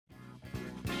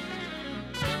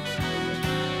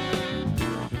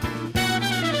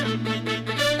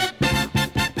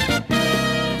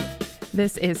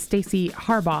This is Stacey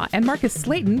Harbaugh and Marcus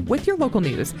Slayton with your local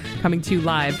news, coming to you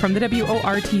live from the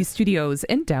WORT studios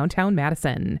in downtown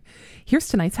Madison. Here's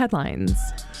tonight's headlines.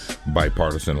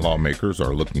 Bipartisan lawmakers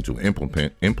are looking to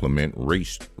implement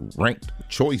ranked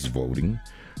choice voting,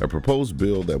 a proposed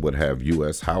bill that would have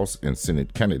U.S. House and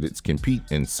Senate candidates compete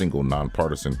in single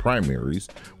nonpartisan primaries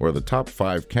where the top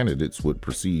 5 candidates would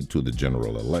proceed to the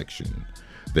general election.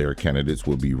 Their candidates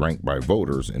will be ranked by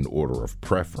voters in order of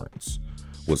preference.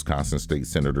 Wisconsin State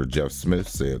Senator Jeff Smith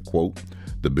said, quote,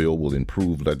 "The bill will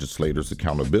improve legislators'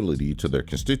 accountability to their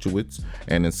constituents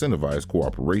and incentivize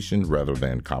cooperation rather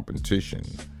than competition."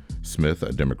 Smith,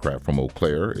 a Democrat from Eau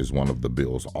Claire, is one of the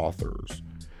bill's authors.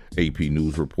 AP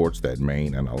News reports that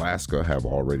Maine and Alaska have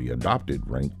already adopted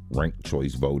ranked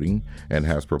choice voting and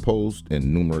has proposed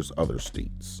in numerous other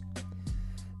states.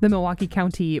 The Milwaukee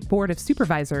County Board of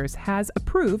Supervisors has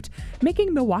approved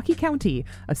making Milwaukee County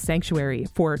a sanctuary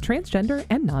for transgender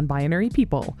and non-binary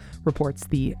people, reports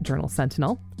the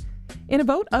Journal-Sentinel. In a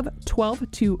vote of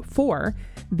 12-4,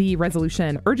 the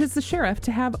resolution urges the sheriff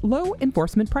to have low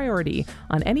enforcement priority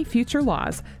on any future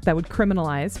laws that would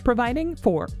criminalize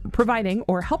providing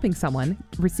or helping someone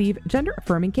receive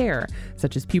gender-affirming care,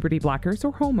 such as puberty blockers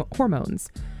or hormones.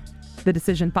 The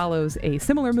decision follows a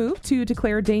similar move to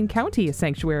declare Dane County a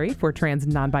sanctuary for trans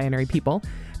and non-binary people,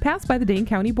 passed by the Dane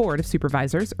County Board of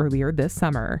Supervisors earlier this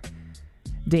summer.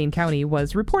 Dane County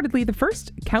was reportedly the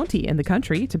first county in the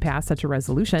country to pass such a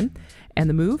resolution, and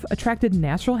the move attracted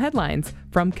national headlines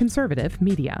from conservative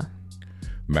media.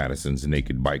 Madison's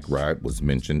naked bike ride was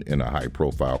mentioned in a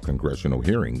high-profile congressional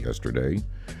hearing yesterday.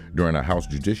 During a House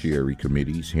Judiciary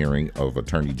Committee's hearing of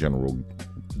Attorney General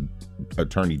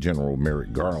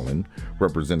Merrick Garland,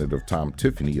 Representative Tom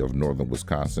Tiffany of northern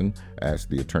Wisconsin asked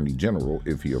the Attorney General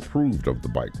if he approved of the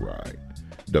bike ride.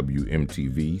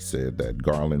 WMTV said that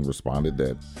Garland responded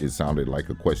that it sounded like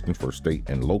a question for state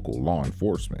and local law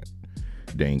enforcement.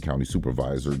 Dane County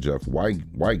Supervisor Jeff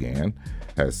Wigan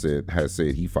has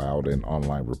said he filed an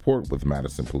online report with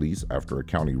Madison Police after a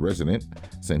county resident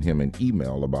sent him an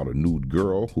email about a nude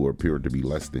girl who appeared to be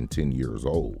less than 10 years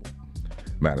old.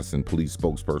 Madison Police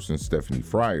spokesperson Stephanie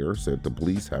Fryer said the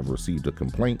police have received a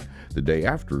complaint the day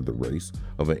after the race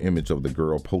of an image of the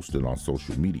girl posted on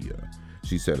social media.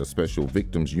 She said a special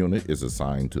victims unit is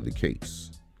assigned to the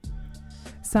case.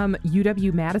 Some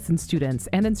UW-Madison students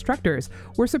and instructors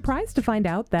were surprised to find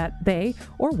out that they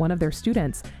or one of their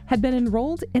students had been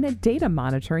enrolled in a data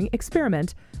monitoring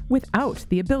experiment without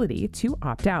the ability to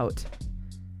opt out.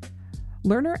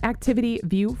 Learner Activity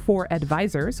View for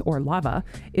Advisors, or LAVA,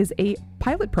 is a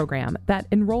pilot program that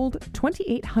enrolled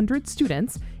 2,800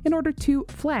 students in order to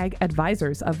flag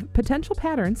advisors of potential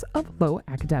patterns of low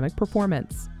academic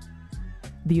performance.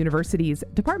 The university's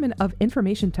Department of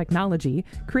Information Technology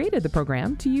created the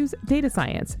program to use data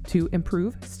science to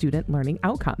improve student learning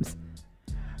outcomes.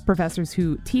 Professors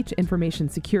who teach information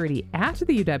security at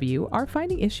the UW are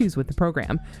finding issues with the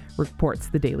program, reports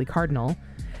the Daily Cardinal.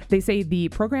 They say the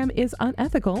program is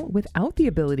unethical without the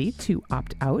ability to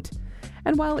opt out.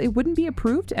 And while it wouldn't be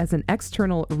approved as an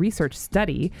external research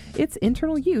study, its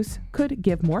internal use could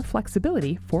give more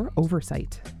flexibility for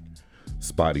oversight.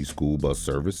 Spotty school bus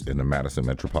service in the Madison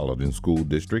Metropolitan School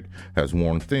District has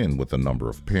worn thin with a number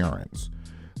of parents.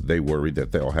 They worry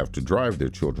that they'll have to drive their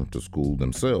children to school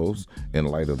themselves in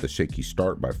light of the shaky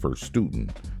start by First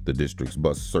Student, the district's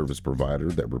bus service provider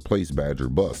that replaced Badger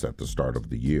Bus at the start of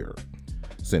the year.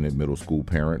 Senate Middle School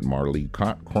parent Marlee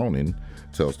Cronin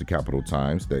tells the Capital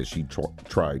Times that she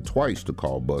tried twice to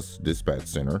call Bus Dispatch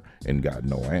Center and got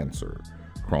no answer.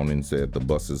 Cronin said the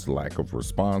bus's lack of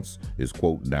response is,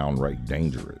 quote, downright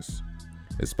dangerous.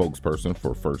 A spokesperson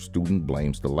for First Student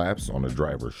blames the lapse on a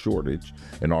driver shortage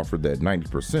and offered that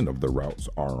 90% of the routes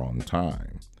are on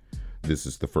time. This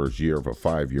is the first year of a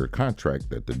 5-year contract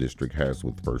that the district has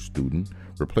with First Student,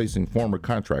 replacing former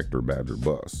contractor Badger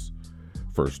Bus.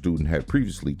 First Student had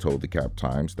previously told the Cap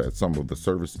Times that some of the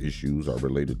service issues are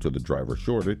related to the driver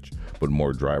shortage, but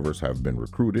more drivers have been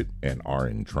recruited and are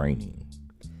in training.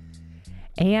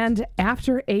 And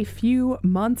after a few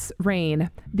months' reign,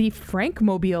 the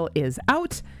Frankmobile is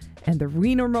out and the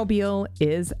Wienermobile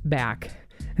is back.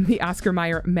 The Oscar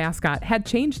Mayer mascot had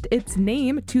changed its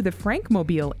name to the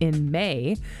Frankmobile in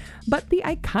May, but the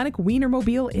iconic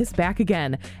Wienermobile is back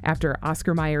again after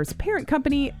Oscar Mayer's parent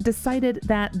company decided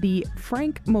that the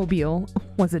Frankmobile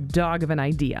was a dog of an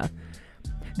idea.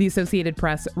 The Associated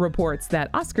Press reports that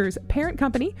Oscar's parent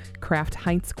company, Kraft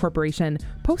Heinz Corporation,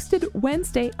 posted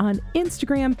Wednesday on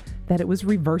Instagram that it was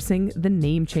reversing the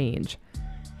name change.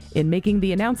 In making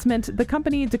the announcement, the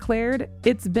company declared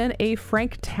it's been a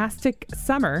Franktastic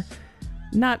summer.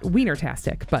 Not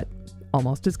Wienertastic, but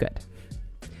almost as good.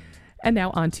 And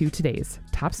now on to today's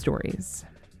top stories.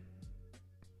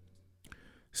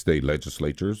 State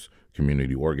legislators,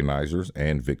 community organizers,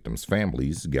 and victims'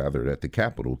 families gathered at the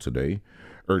Capitol today,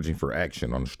 urging for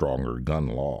action on stronger gun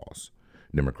laws.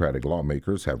 Democratic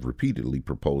lawmakers have repeatedly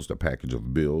proposed a package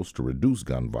of bills to reduce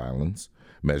gun violence,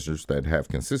 measures that have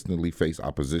consistently faced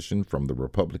opposition from the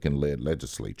Republican-led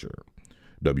legislature.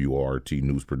 WORT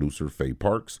news producer Faye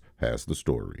Parks has the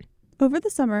story. Over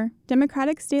the summer,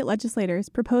 Democratic state legislators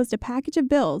proposed a package of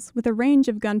bills with a range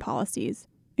of gun policies,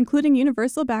 including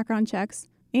universal background checks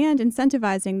and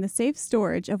incentivizing the safe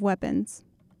storage of weapons.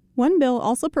 One bill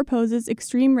also proposes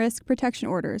extreme risk protection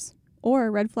orders,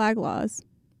 or red flag laws,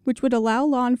 which would allow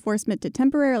law enforcement to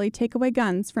temporarily take away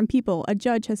guns from people a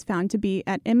judge has found to be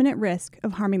at imminent risk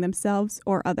of harming themselves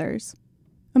or others.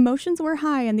 Emotions were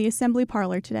high in the Assembly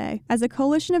parlor today as a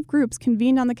coalition of groups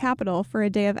convened on the Capitol for a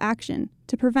day of action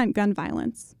to prevent gun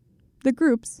violence. The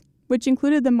groups, which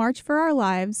included the March for Our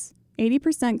Lives,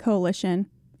 80% Coalition,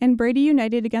 and Brady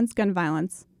United Against Gun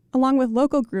Violence, along with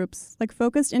local groups like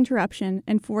Focused Interruption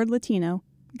and Ford Latino,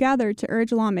 gathered to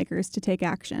urge lawmakers to take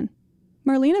action.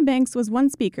 Marlena Banks was one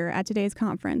speaker at today's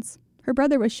conference. Her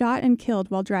brother was shot and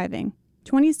killed while driving,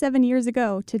 27 years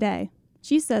ago today.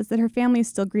 She says that her family is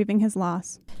still grieving his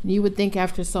loss. You would think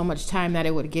after so much time that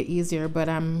it would get easier, but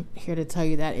I'm here to tell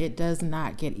you that it does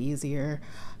not get easier.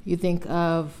 You think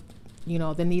of,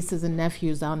 the nieces and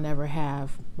nephews I'll never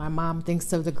have. My mom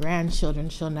thinks of the grandchildren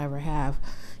she'll never have.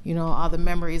 All the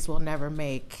memories we'll never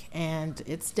make, and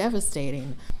it's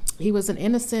devastating. He was an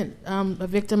innocent, a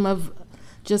victim of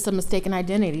just a mistaken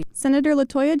identity. Senator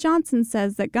LaToya Johnson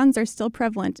says that guns are still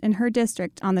prevalent in her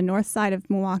district on the north side of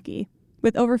Milwaukee,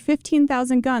 with over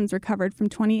 15,000 guns recovered from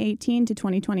 2018 to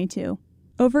 2022.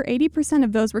 Over 80%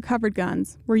 of those recovered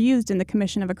guns were used in the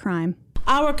commission of a crime.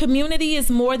 Our community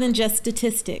is more than just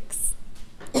statistics,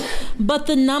 but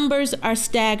the numbers are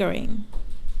staggering,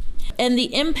 and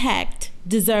the impact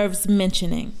deserves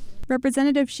mentioning.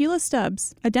 Representative Sheila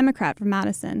Stubbs, a Democrat from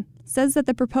Madison, says that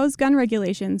the proposed gun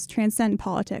regulations transcend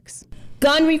politics.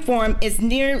 Gun reform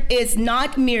is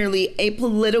not merely a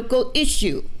political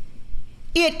issue.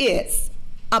 It is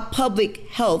a public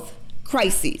health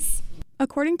crisis.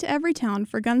 According to Everytown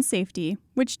for Gun Safety,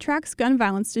 which tracks gun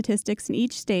violence statistics in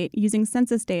each state using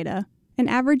census data, an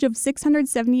average of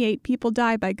 678 people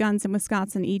die by guns in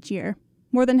Wisconsin each year.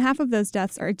 More than half of those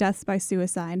deaths are deaths by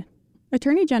suicide.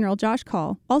 Attorney General Josh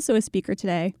Kaul, also a speaker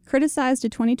today, criticized a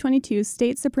 2022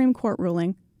 state Supreme Court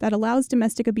ruling that allows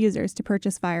domestic abusers to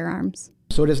purchase firearms.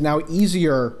 So it is now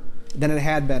easier than it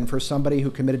had been for somebody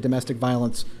who committed domestic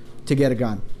violence to get a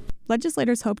gun.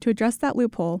 Legislators hope to address that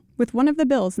loophole with one of the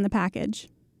bills in the package.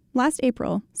 Last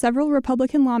April, several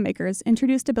Republican lawmakers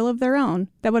introduced a bill of their own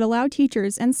that would allow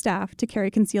teachers and staff to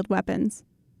carry concealed weapons.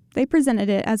 They presented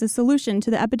it as a solution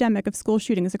to the epidemic of school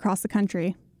shootings across the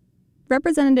country.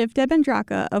 Representative Deb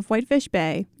Andraka of Whitefish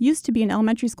Bay used to be an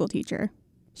elementary school teacher.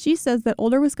 She says that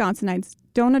older Wisconsinites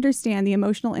don't understand the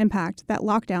emotional impact that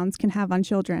lockdowns can have on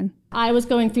children. I was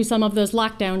going through some of those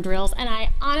lockdown drills, and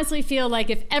I honestly feel like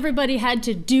if everybody had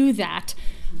to do that,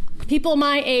 people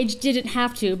my age didn't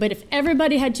have to, but if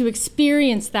everybody had to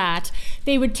experience that,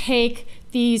 they would take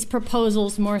these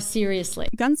proposals more seriously.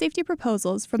 Gun safety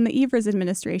proposals from the Evers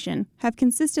administration have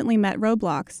consistently met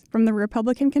roadblocks from the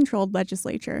Republican-controlled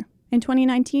legislature. In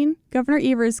 2019, Governor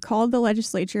Evers called the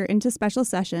legislature into special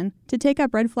session to take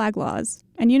up red flag laws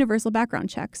and universal background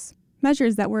checks,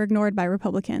 measures that were ignored by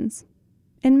Republicans.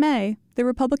 In May, the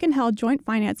Republican-held Joint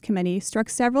Finance Committee struck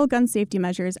several gun safety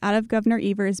measures out of Governor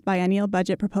Evers' biennial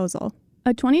budget proposal.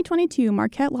 A 2022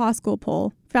 Marquette Law School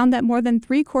poll found that more than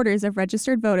 3/4 of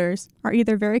registered voters are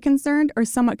either very concerned or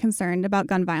somewhat concerned about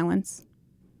gun violence.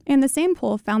 And the same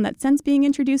poll found that since being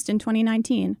introduced in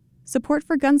 2019, support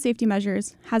for gun safety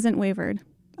measures hasn't wavered.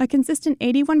 A consistent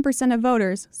 81% of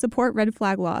voters support red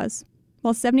flag laws,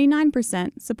 while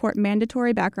 79% support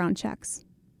mandatory background checks.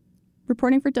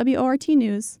 Reporting for WORT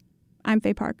News, I'm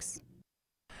Faye Parks.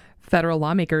 Federal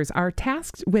lawmakers are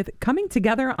tasked with coming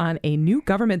together on a new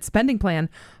government spending plan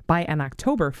by an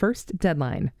October 1st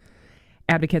deadline.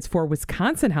 Advocates for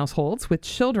Wisconsin households with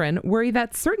children worry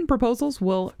that certain proposals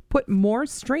will put more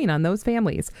strain on those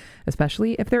families,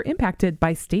 especially if they're impacted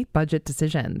by state budget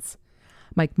decisions.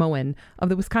 Mike Moen of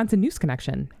the Wisconsin News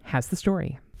Connection has the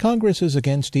story. Congress is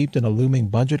again steeped in a looming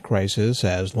budget crisis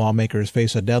as lawmakers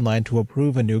face a deadline to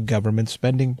approve a new government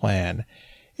spending plan.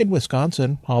 In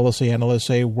Wisconsin, policy analysts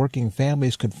say working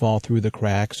families could fall through the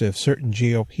cracks if certain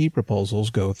GOP proposals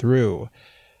go through.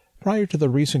 Prior to the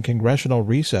recent congressional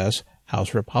recess,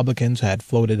 House Republicans had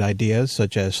floated ideas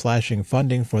such as slashing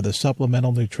funding for the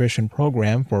Supplemental Nutrition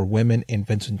Program for women,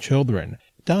 infants, and children.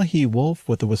 Dahi Wolf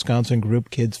with the Wisconsin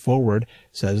group Kids Forward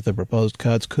says the proposed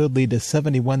cuts could lead to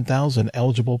 71,000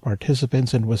 eligible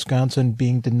participants in Wisconsin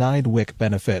being denied WIC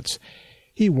benefits.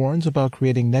 He warns about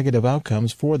creating negative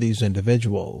outcomes for these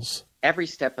individuals. Every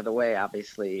step of the way,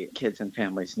 obviously, kids and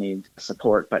families need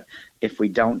support, but if we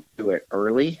don't do it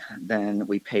early, then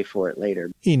we pay for it later.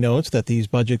 He notes that these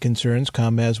budget concerns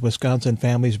come as Wisconsin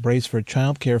families brace for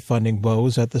child care funding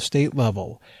woes at the state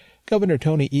level. Governor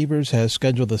Tony Evers has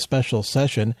scheduled a special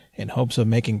session in hopes of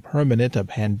making permanent a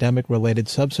pandemic-related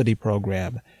subsidy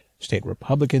program. State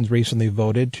Republicans recently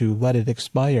voted to let it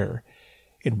expire.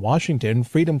 In Washington,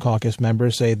 Freedom Caucus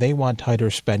members say they want tighter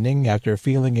spending after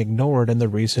feeling ignored in the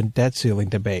recent debt ceiling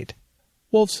debate.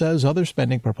 Wolf says other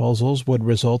spending proposals would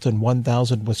result in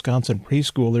 1,000 Wisconsin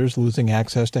preschoolers losing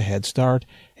access to Head Start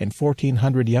and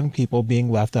 1,400 young people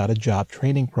being left out of job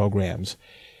training programs.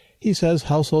 He says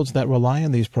households that rely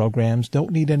on these programs don't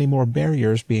need any more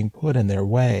barriers being put in their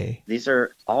way. These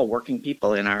are all working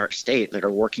people in our state that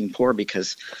are working poor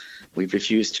because we've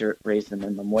refused to raise the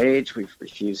minimum wage. We've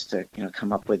refused to,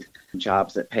 come up with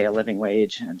jobs that pay a living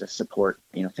wage and to support,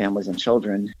 families and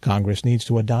children. Congress needs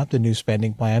to adopt a new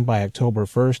spending plan by October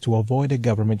 1st to avoid a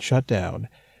government shutdown.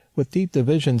 With deep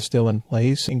divisions still in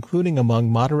place, including among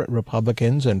moderate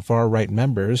Republicans and far-right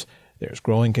members, there's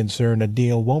growing concern a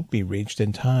deal won't be reached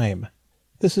in time.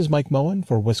 This is Mike Moen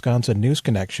for Wisconsin News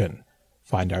Connection.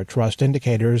 Find our trust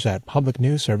indicators at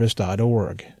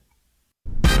publicnewsservice.org.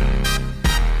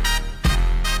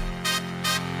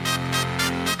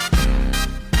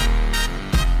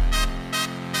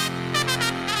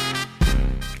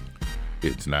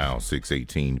 It's now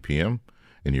 6:18 p.m.,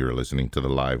 and you're listening to the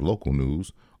live local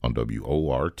news on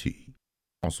WORT.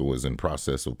 Council is in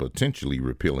process of potentially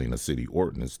repealing a city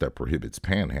ordinance that prohibits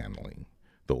panhandling.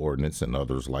 The ordinance and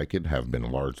others like it have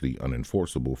been largely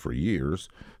unenforceable for years,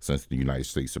 since the United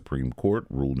States Supreme Court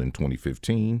ruled in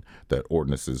 2015 that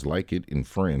ordinances like it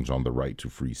infringe on the right to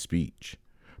free speech.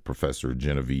 Professor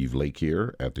Genevieve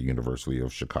Lakier at the University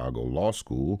of Chicago Law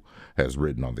School has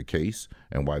written on the case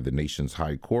and why the nation's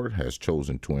high court has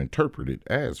chosen to interpret it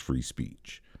as free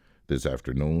speech. This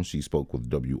afternoon, she spoke with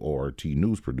WORT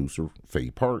news producer Faye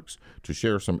Parks to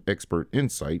share some expert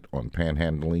insight on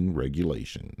panhandling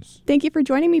regulations. Thank you for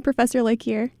joining me, Professor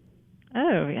Lakier.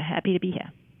 Oh, happy to be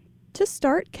here. To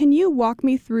start, can you walk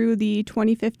me through the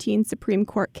 2015 Supreme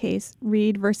Court case,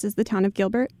 Reed versus the Town of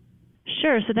Gilbert?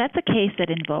 Sure. So that's a case that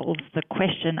involves the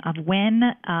question of when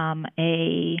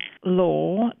a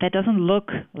law that doesn't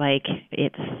look like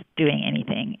it's doing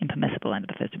anything impermissible under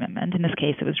the First Amendment, in this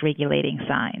case it was regulating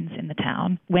signs in the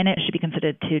town, when it should be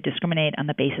considered to discriminate on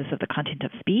the basis of the content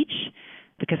of speech.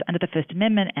 Because under the First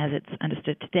Amendment, as it's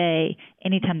understood today,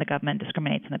 anytime the government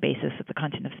discriminates on the basis of the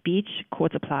content of speech,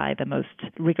 courts apply the most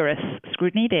rigorous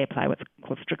scrutiny. They apply what's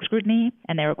called strict scrutiny,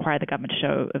 and they require the government to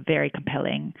show a very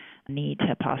compelling need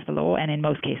to pass the law. And in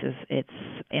most cases, it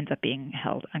ends up being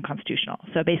held unconstitutional.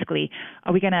 So basically,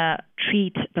 are we going to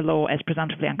treat the law as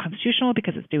presumptively unconstitutional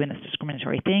because it's doing this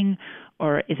discriminatory thing,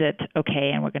 or is it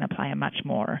okay and we're going to apply a much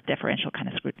more deferential kind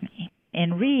of scrutiny?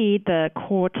 In Reed, the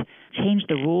court changed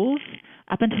the rules.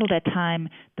 Up until that time,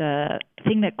 the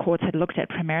thing that courts had looked at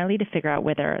primarily to figure out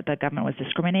whether the government was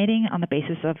discriminating on the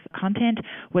basis of content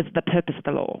was the purpose of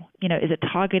the law. Is it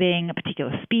targeting a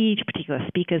particular speech, particular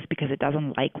speakers because it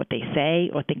doesn't like what they say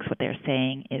or thinks what they're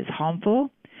saying is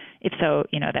harmful? If so,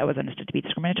 that was understood to be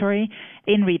discriminatory.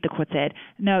 In Reed, the court said,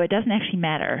 no, it doesn't actually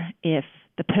matter if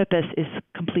the purpose is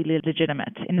completely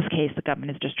legitimate. In this case, the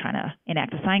government is just trying to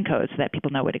enact a sign code so that people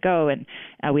know where to go, and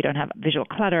we don't have visual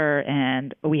clutter,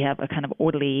 and we have a kind of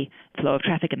orderly flow of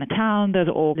traffic in the town. Those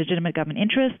are all legitimate government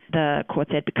interests. The court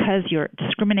said because you're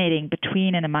discriminating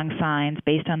between and among signs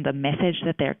based on the message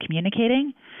that they're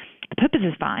communicating, the purpose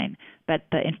is fine, but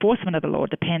the enforcement of the law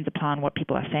depends upon what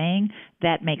people are saying.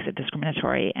 That makes it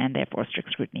discriminatory, and therefore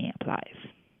strict scrutiny applies.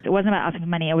 It wasn't about asking for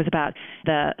money. It was about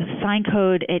the sign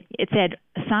code. It said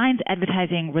signs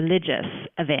advertising religious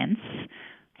events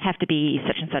have to be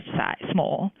such and such size,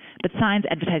 small, but signs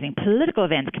advertising political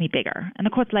events can be bigger. And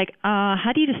the court's like, how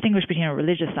do you distinguish between a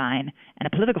religious sign and a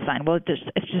political sign? Well, it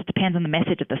just depends on the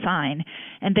message of the sign,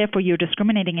 and therefore you're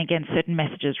discriminating against certain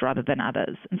messages rather than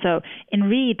others. And so in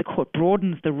Reed, the court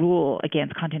broadens the rule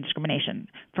against content discrimination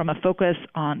from a focus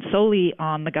solely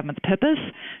on the government's purpose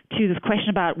to this question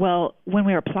about, well, when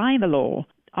we're applying the law,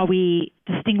 are we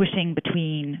distinguishing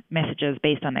between messages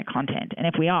based on their content? And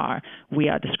if we are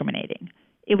discriminating.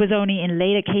 It was only in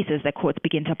later cases that courts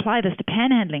begin to apply this to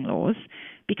panhandling laws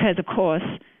because, of course,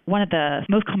 one of the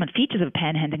most common features of a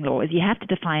panhandling law is you have to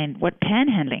define what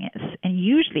panhandling is. And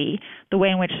usually the way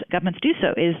in which governments do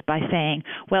so is by saying,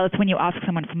 well, it's when you ask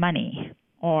someone for money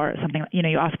or something,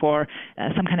 you ask for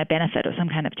some kind of benefit or some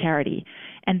kind of charity.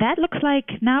 And that looks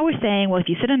like now we're saying, well, if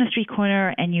you sit on a street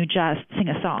corner and you just sing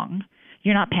a song,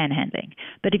 you're not panhandling.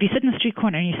 But if you sit in the street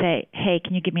corner and you say, hey,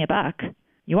 can you give me $1?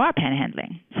 You are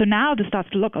panhandling. So now this starts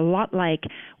to look a lot like,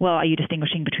 well, are you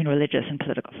distinguishing between religious and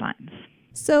political signs?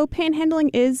 So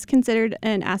panhandling is considered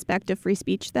an aspect of free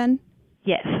speech then?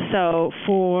 Yes. So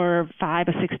for 5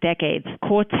 or 6 decades,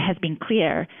 courts has been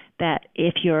clear that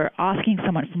if you're asking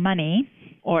someone for money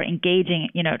or engaging,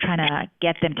 trying to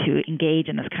get them to engage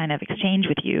in this kind of exchange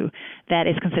with you, that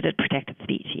is considered protected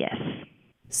speech, yes.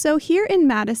 So here in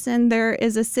Madison, there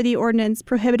is a city ordinance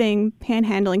prohibiting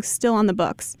panhandling still on the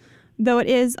books. Though it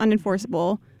is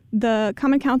unenforceable, the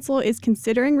Common Council is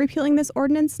considering repealing this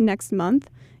ordinance next month.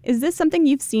 Is this something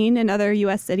you've seen in other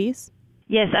U.S. cities?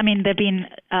 Yes, I mean, there have been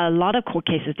a lot of court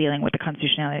cases dealing with the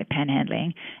constitutionality of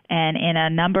panhandling, and in a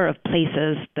number of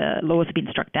places, the laws have been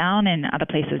struck down. In other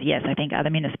places, yes, I think other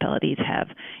municipalities have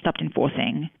stopped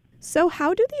enforcing. So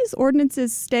how do these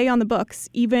ordinances stay on the books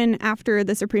even after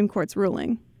the Supreme Court's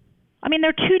ruling? I mean,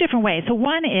 there are 2 different ways. So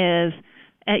one is,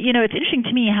 it's interesting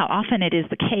to me how often it is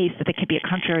the case that there could be a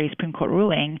contrary Supreme Court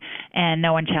ruling and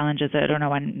no one challenges it or no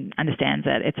one understands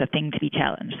that it's a thing to be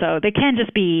challenged. So there can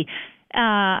just be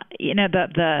the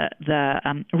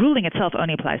ruling itself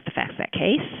only applies to facts of that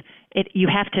case. You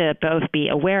have to both be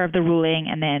aware of the ruling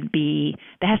and then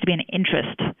there has to be an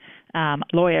interest,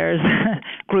 lawyers,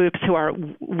 groups who are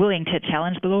willing to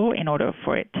challenge the law in order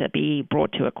for it to be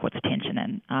brought to a court's attention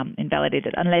and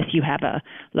invalidated, unless you have a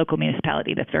local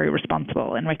municipality that's very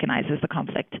responsible and recognizes the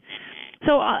conflict.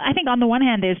 So I think on the one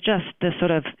hand, there's just this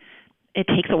it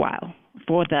takes a while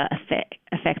for the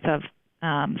effects of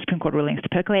Supreme Court rulings to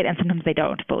percolate, and sometimes they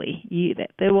don't fully.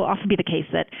 There will often be the case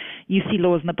that you see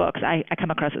laws in the books. I come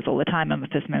across this all the time. I'm a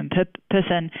First Amendment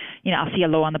person. I'll see a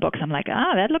law on the books. I'm like,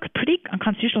 that looks pretty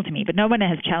unconstitutional to me. But no one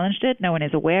has challenged it. No one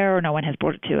is aware, or no one has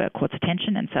brought it to a court's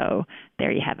attention. And so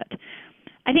there you have it.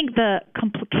 I think the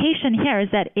complication here is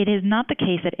that it is not the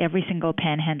case that every single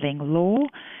panhandling law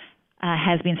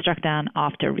has been struck down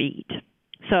after Reed.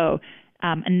 So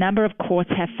a number of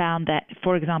courts have found that,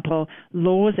 for example,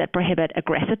 laws that prohibit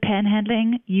aggressive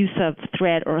panhandling, use of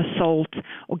threat or assault,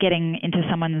 or getting into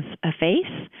someone's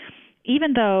face,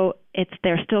 even though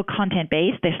they're still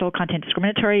content-based, they're still content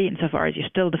discriminatory insofar as you're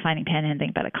still defining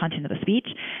panhandling by the content of the speech,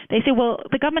 they say, well,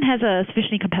 the government has a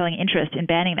sufficiently compelling interest in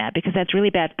banning that because that's really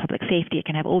bad for public safety. It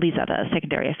can have all these other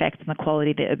secondary effects on the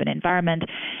quality of the urban environment.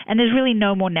 And there's really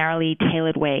no more narrowly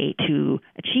tailored way to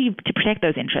protect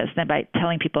those interests than by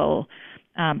telling people,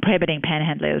 prohibiting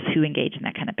panhandlers who engage in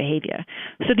that kind of behavior.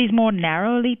 So these more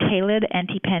narrowly tailored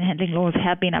anti-panhandling laws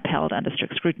have been upheld under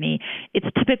strict scrutiny. It's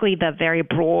typically the very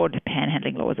broad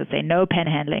panhandling laws that say no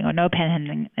panhandling or no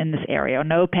panhandling in this area or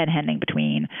no panhandling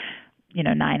between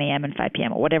 9 a.m. and 5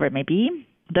 p.m. or whatever it may be.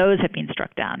 Those have been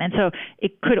struck down. And so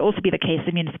it could also be the case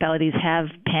that municipalities have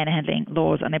panhandling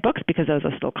laws on their books because those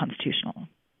are still constitutional.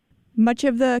 Much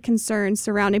of the concern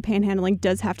surrounding panhandling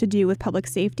does have to do with public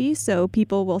safety, so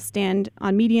people will stand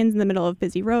on medians in the middle of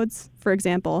busy roads, for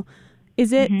example.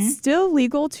 Is it still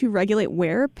legal to regulate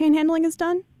where panhandling is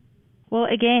done? Well,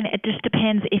 again, it just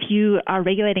depends if you are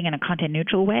regulating in a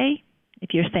content-neutral way. If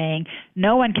you're saying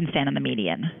no one can stand on the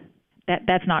median,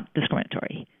 that's not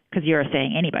discriminatory. Because you're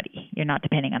saying anybody. You're not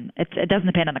depending on it doesn't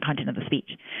depend on the content of the speech.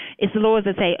 It's the laws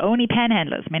that say only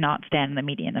panhandlers may not stand in the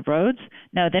median of roads.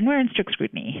 No, then we're in strict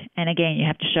scrutiny. And again, you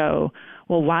have to show,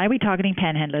 well, why are we targeting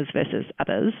panhandlers versus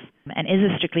others? And is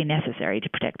this strictly necessary to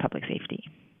protect public safety?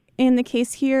 In the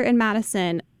case here in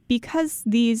Madison, because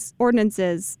these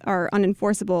ordinances are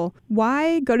unenforceable,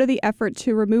 why go to the effort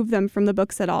to remove them from the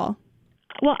books at all?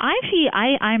 Well,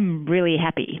 I'm really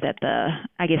happy that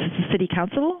it's the city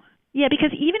council. Yeah,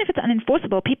 because even if it's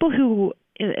unenforceable,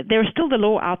 there's still the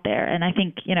law out there, and I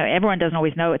think, everyone doesn't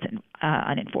always know it's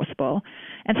unenforceable.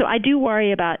 And so I do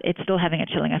worry about it still having a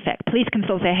chilling effect. Police can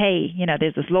still say, hey,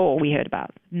 there's this law we heard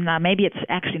about. Now, maybe it's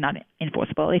actually not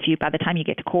enforceable. By the time you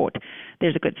get to court,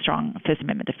 there's a good, strong First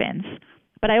Amendment defense.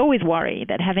 But I always worry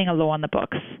that having a law on the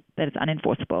books that is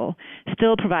unenforceable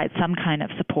still provides some kind of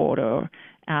support or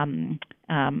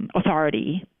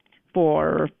authority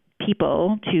for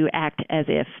people to act as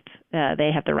if they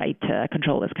have the right to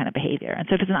control this kind of behavior. And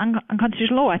so if it's an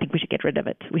unconstitutional law, I think we should get rid of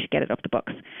it. We should get it off the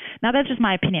books. Now, that's just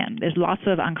my opinion. There's lots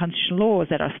of unconstitutional laws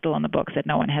that are still on the books that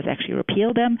no one has actually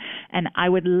repealed them. And I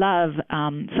would love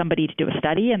somebody to do a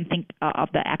study and think of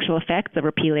the actual effects of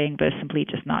repealing versus simply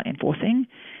just not enforcing.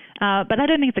 But I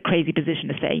don't think it's a crazy position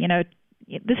to say,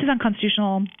 this is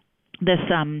unconstitutional. This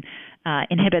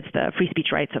inhibits the free speech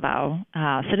rights of our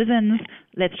citizens.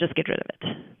 Let's just get rid of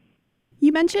it.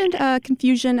 You mentioned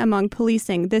confusion among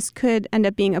policing. This could end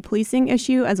up being a policing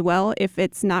issue as well if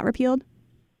it's not repealed?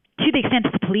 To the extent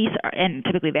that the police are, and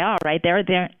typically they are, right?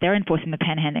 They're enforcing the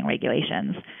panhandling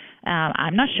regulations.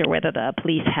 I'm not sure whether the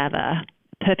police have a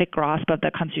perfect grasp of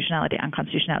the constitutionality,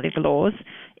 unconstitutionality of the laws.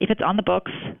 If it's on the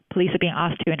books, police are being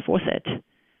asked to enforce it,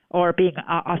 or being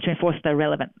asked to enforce the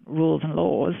relevant rules and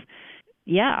laws.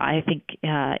 Yeah, I think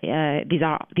these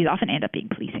often end up being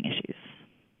policing issues.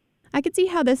 I could see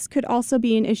how this could also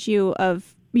be an issue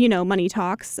of, money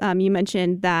talks. You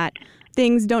mentioned that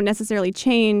things don't necessarily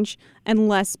change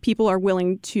unless people are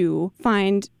willing to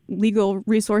find legal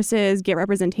resources, get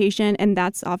representation, and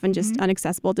that's often just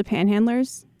inaccessible to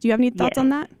panhandlers. Do you have any thoughts on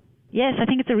that? Yes, I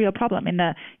think it's a real problem. In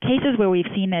the cases where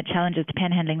we've seen the challenges to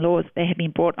panhandling laws, they have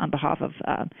been brought on behalf of,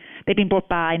 they've been brought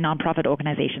by nonprofit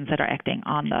organizations that are acting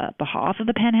on the behalf of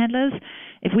the panhandlers.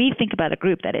 If we think about a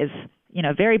group that is,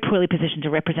 very poorly positioned to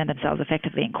represent themselves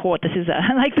effectively in court, this is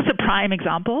a prime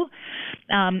example.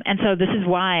 And so this is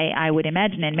why I would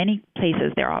imagine in many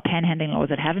places there are panhandling laws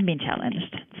that haven't been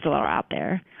challenged, still are out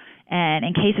there. And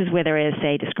in cases where there is,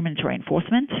 say, discriminatory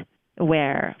enforcement,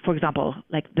 where, for example,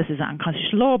 like this is an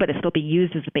unconstitutional law, but it's still being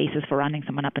used as a basis for rounding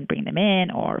someone up and bringing them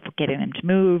in or for getting them to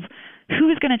move,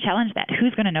 who's going to challenge that?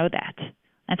 Who's going to know that?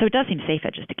 And so it does seem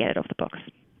safer just to get it off the books.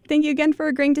 Thank you again for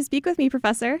agreeing to speak with me,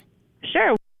 Professor.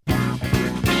 Sure.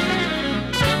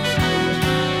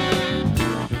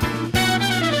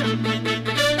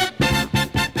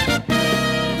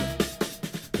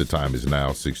 The time is now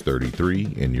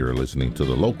 6:33, and you're listening to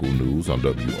the local news on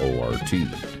WORT.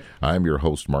 I'm your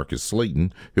host, Marcus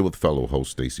Slayton, here with fellow host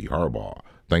Stacey Harbaugh.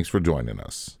 Thanks for joining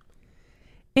us.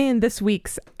 In this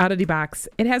week's Oddity Box,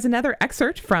 it has another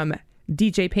excerpt from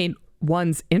DJ Paint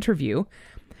 1's interview.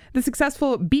 The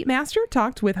successful Beatmaster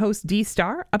talked with host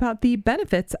D-Star about the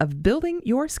benefits of building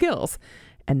your skills,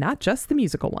 and not just the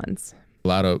musical ones. A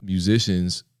lot of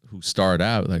musicians who start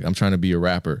out, like, I'm trying to be a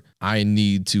rapper. I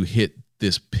need to hit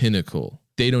this pinnacle.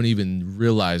 They don't even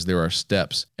realize there are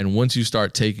steps. And once you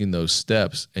start taking those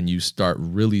steps and you start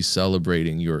really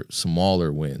celebrating your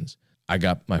smaller wins, I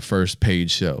got my first paid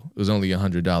show. It was only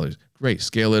 $100. Great,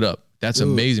 scale it up. That's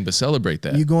amazing, but celebrate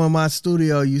that. You go in my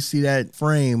studio, you see that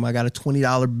frame. I got a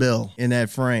 $20 bill in that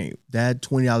frame. That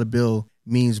 $20 bill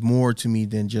means more to me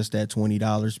than just that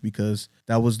 $20 because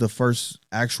that was the first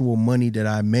actual money that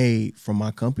I made from my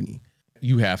company.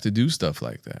 You have to do stuff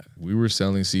like that. We were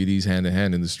selling CDs hand to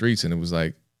hand in the streets, and it was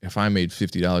like, if I made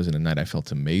 $50 in a night, I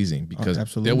felt amazing because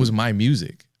that was my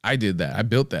music. I did that. I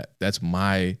built that. That's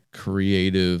my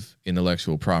creative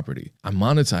intellectual property. I'm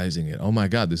monetizing it. Oh my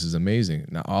God, this is amazing.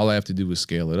 Now all I have to do is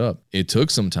scale it up. It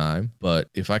took some time, but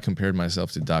if I compared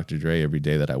myself to Dr. Dre every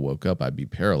day that I woke up, I'd be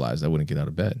paralyzed. I wouldn't get out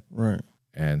of bed. Right.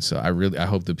 And so I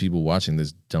hope the people watching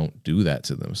this don't do that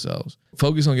to themselves.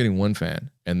 Focus on getting one fan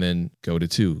and then go to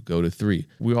 2, go to 3.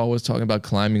 We're always talking about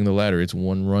climbing the ladder. It's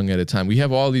one rung at a time. We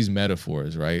have all these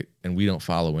metaphors, right? And we don't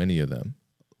follow any of them.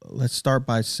 Let's start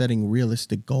by setting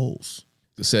realistic goals.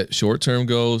 Set short-term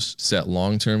goals, set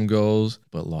long-term goals,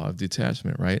 but law of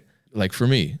detachment, right? Like for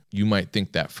me, you might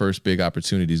think that first big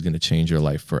opportunity is going to change your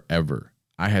life forever.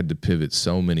 I had to pivot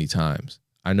so many times.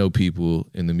 I know people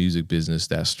in the music business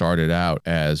that started out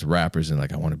as rappers and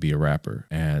like, I want to be a rapper.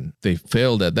 And they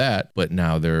failed at that, but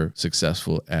now they're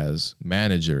successful as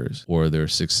managers or they're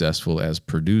successful as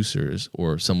producers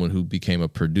or someone who became a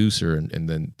producer and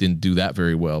then didn't do that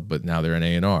very well, but now they're an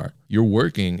A&R. You're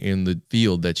working in the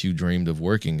field that you dreamed of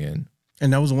working in.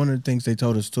 And that was one of the things they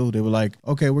told us too. They were like,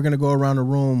 okay, we're going to go around the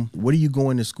room. What are you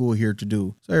going to school here to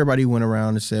do? So everybody went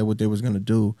around and said what they was going to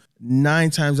do. 9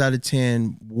 times out of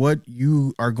 10, what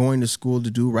you are going to school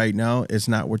to do right now is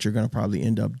not what you're going to probably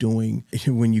end up doing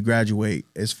when you graduate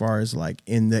as far as like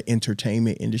in the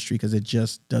entertainment industry, because it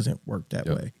just doesn't work that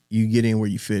way. You get in where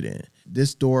you fit in.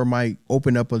 This door might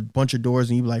open up a bunch of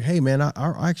doors and you be like, hey, man, I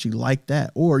actually like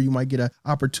that. Or you might get an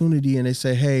opportunity and they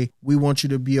say, hey, we want you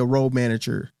to be a road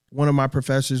manager. One of my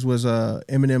professors was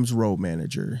Eminem's road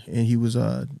manager, and he was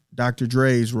Dr.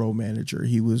 Dre's road manager.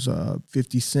 He was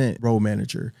 50 Cent road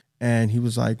manager. And he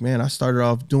was like, man, I started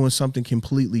off doing something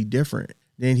completely different.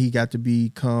 Then he got to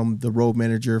become the road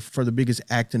manager for the biggest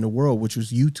act in the world, which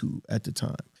was YouTube at the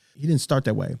time. He didn't start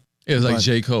that way. It was like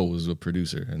J. Cole was a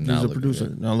producer. And he was a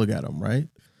producer. Now look at him, right?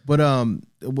 But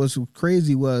what's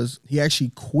crazy was he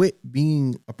actually quit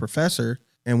being a professor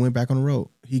and went back on the road.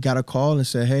 He got a call and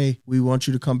said, hey, we want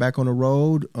you to come back on the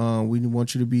road. We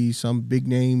want you to be some big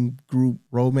name group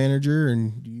road manager.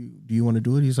 And do you want to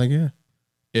do it? He's like, yeah.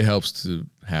 It helps to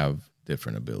have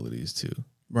different abilities too.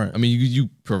 Right. I mean, you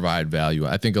provide value.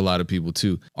 I think a lot of people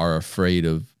too are afraid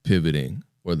of pivoting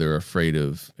or they're afraid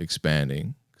of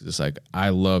expanding. It's like, I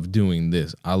love doing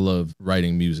this. I love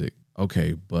writing music.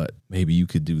 Okay, but maybe you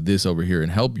could do this over here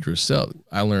and help yourself.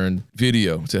 I learned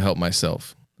video to help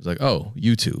myself. It's like, oh,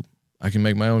 YouTube. I can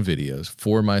make my own videos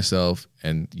for myself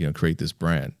and, create this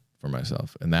brand for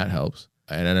myself. And that helps.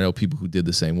 And I know people who did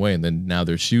the same way. And then now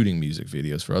they're shooting music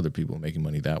videos for other people, making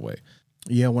money that way.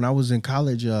 Yeah, when I was in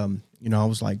college, I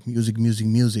was like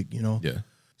music. Yeah.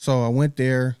 So I went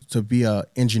there to be an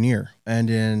engineer. And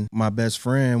then my best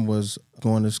friend was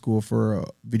going to school for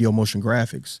video motion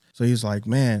graphics. So he's like,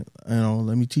 man,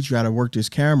 let me teach you how to work this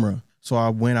camera. So I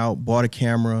went out, bought a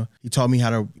camera. He taught me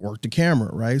how to work the camera,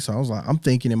 right? So I was like, I'm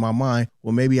thinking in my mind,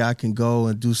 well, maybe I can go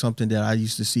and do something that I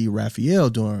used to see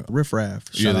Raphael doing, Riff Raff.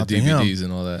 Yeah, the DVDs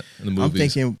and all that, and the movies. I'm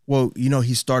thinking, well,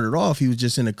 he started off, he was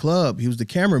just in a club. He was the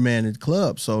cameraman in the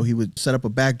club. So he would set up a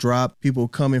backdrop. People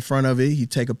would come in front of it.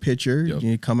 He'd take a picture. Yep.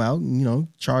 He'd come out and,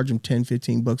 charge him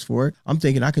 $10-15 for it. I'm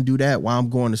thinking I can do that while I'm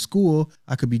going to school.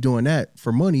 I could be doing that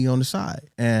for money on the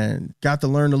side. And got to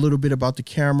learn a little bit about the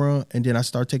camera. And then I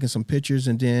started taking some pictures,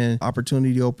 and then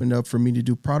opportunity opened up for me to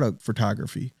do product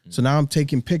photography. So now I'm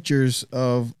taking pictures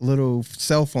of little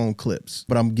cell phone clips,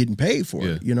 but I'm getting paid for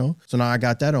it, So now I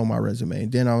got that on my resume.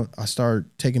 And then I started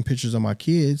taking pictures of my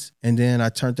kids, and then I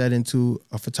turned that into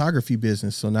a photography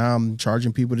business. So now I'm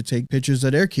charging people to take pictures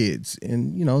of their kids.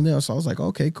 And, so I was like,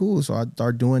 okay, cool. So I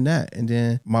started doing that. And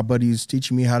then my buddy's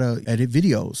teaching me how to edit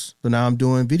videos. So now I'm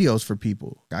doing videos for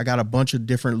people. I got a bunch of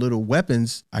different little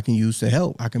weapons I can use to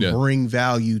help. I can bring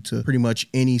value to pretty much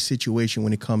any situation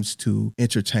when it comes to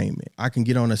entertainment. I can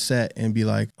get on a set and be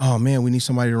like, oh man, we need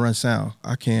somebody to run sound.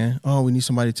 I can. Oh, we need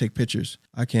somebody to take pictures.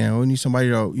 I can. We need somebody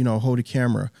to, hold a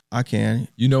camera. I can.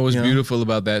 What's beautiful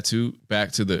about that too?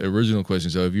 Back to the original question.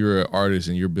 So if you're an artist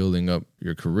and you're building up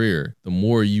your career, the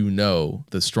more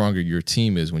the stronger your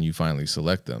team is when you finally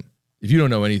select them. If you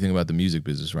don't know anything about the music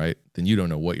business, right, then you don't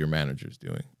know what your manager's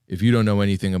doing. If you don't know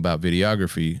anything about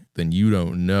videography, then you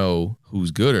don't know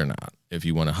who's good or not if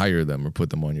you want to hire them or put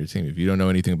them on your team. If you don't know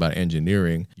anything about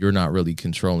engineering, you're not really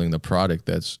controlling the product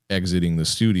that's exiting the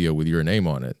studio with your name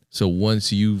on it. So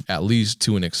once you, at least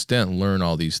to an extent, learn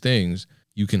all these things,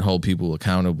 you can hold people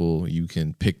accountable. You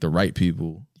can pick the right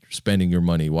people. You're spending your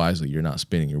money wisely. You're not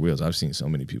spinning your wheels. I've seen so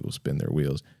many people spin their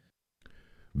wheels.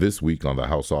 This week on The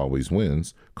House Always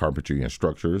Wins, carpentry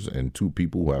instructors and two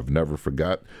people who have never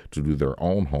forgot to do their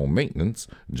own home maintenance,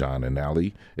 John and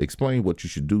Allie, explain what you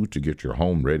should do to get your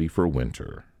home ready for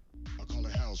winter. I call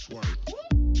it housework,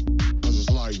 'cause it's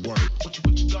light work. What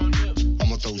you gonna do?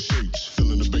 I'ma throw shapes,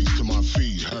 feeling the bass till my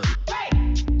feet hurt.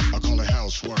 I call it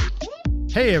housework.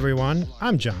 Hey everyone,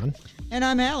 I'm John. And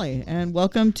I'm Allie, and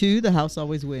welcome to The House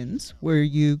Always Wins, where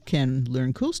you can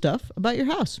learn cool stuff about your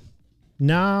house.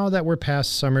 Now that we're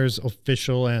past summer's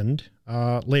official end,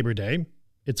 Labor Day,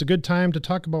 it's a good time to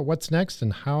talk about what's next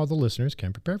and how the listeners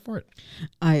can prepare for it.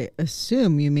 I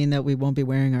assume you mean that we won't be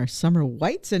wearing our summer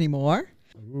whites anymore.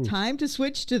 Ooh. Time to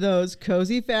switch to those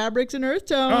cozy fabrics and earth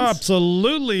tones.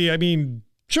 Absolutely. I mean,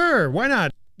 sure, why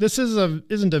not? This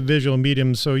isn't a visual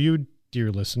medium, so you,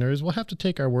 dear listeners, will have to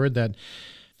take our word that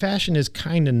fashion is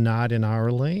kind of not in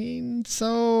our lane.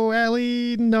 So,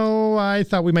 Allie, no, I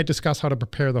thought we might discuss how to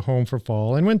prepare the home for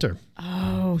fall and winter.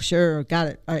 Oh, sure. Got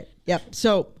it. All right. Yep.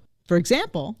 So, for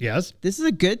example, yes, this is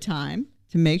a good time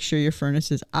to make sure your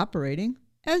furnace is operating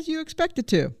as you expect it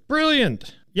to.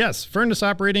 Brilliant. Yes, furnace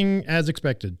operating as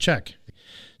expected. Check.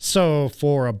 So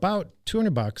for about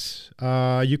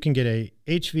 $200, you can get a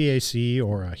HVAC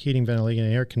or a heating, ventilation,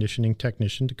 and air conditioning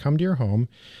technician to come to your home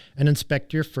and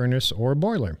inspect your furnace or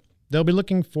boiler. They'll be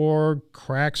looking for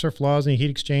cracks or flaws in the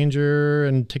heat exchanger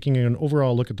and taking an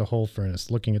overall look at the whole furnace,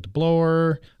 looking at the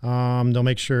blower. They'll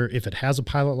make sure if it has a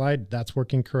pilot light, that's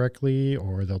working correctly,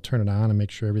 or they'll turn it on and make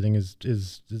sure everything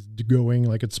is going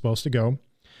like it's supposed to go.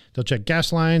 They'll check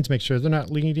gas lines, make sure they're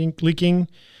not leaking,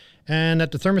 and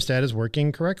that the thermostat is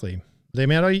working correctly. They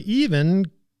may even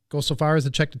go so far as to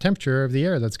check the temperature of the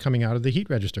air that's coming out of the heat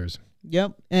registers.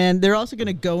 Yep. And they're also going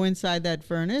to go inside that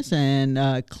furnace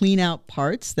and clean out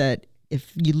parts that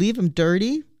if you leave them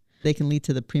dirty, they can lead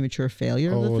to the premature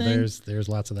failure of the thing. There's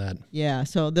lots of that. Yeah.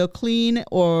 So they'll clean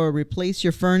or replace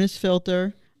your furnace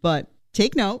filter. But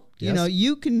take note, Yes.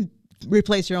 You can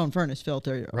replace your own furnace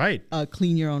filter. Right.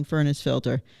 Clean your own furnace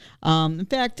filter. In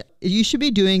fact, you should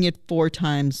be doing it 4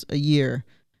 times a year.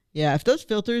 Yeah, if those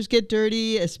filters get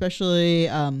dirty, especially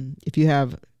if you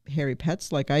have hairy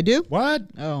pets like I do. What?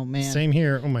 Oh, man. Same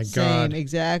here. Oh, my God. Same,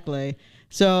 exactly.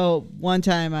 So one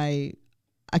time I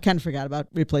I kind of forgot about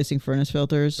replacing furnace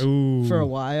filters for a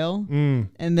while.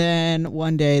 And then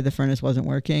one day the furnace wasn't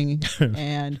working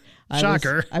and I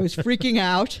was freaking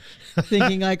out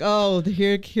thinking like, oh,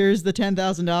 here's the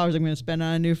 $10,000 I'm going to spend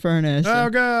on a new furnace. Oh,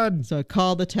 God. So I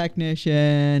called the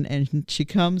technician and she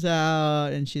comes out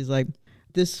and she's like,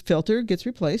 this filter gets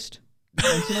replaced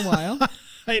once in a while.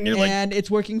 And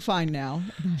it's working fine now.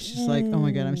 And I was just like, oh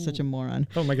my God, I'm such a moron.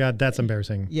 Oh my God, that's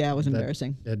embarrassing. Yeah, it was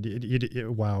embarrassing.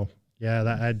 Wow. Yeah,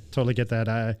 I totally get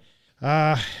that.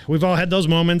 We've all had those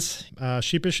moments.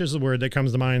 Sheepish is the word that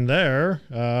comes to mind there.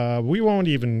 We won't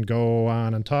even go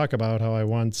on and talk about how I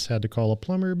once had to call a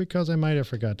plumber because I might have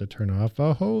forgot to turn off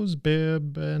a hose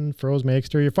bib and froze my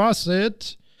exterior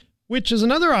faucet, which is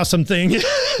another awesome thing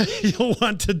you'll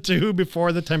want to do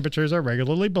before the temperatures are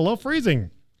regularly below freezing.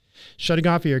 Shutting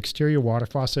off your exterior water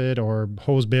faucet or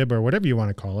hose bib or whatever you want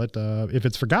to call it. If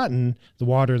it's forgotten, the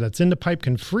water that's in the pipe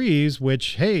can freeze,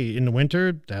 which, hey, in the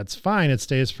winter, that's fine. It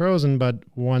stays frozen. But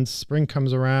once spring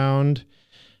comes around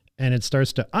and it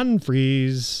starts to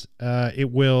unfreeze,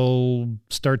 it will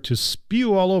start to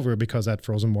spew all over because that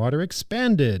frozen water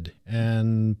expanded.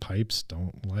 And pipes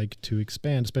don't like to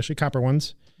expand, especially copper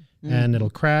ones. And it'll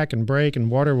crack and break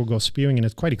and water will go spewing, and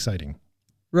it's quite exciting.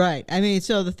 Right. I mean,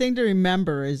 so the thing to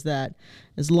remember is that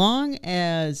as long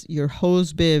as your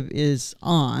hose bib is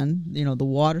on, the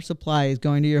water supply is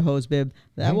going to your hose bib,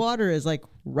 that water is like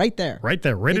right there. Right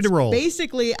there, ready to roll.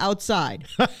 Basically outside.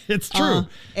 It's true.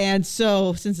 And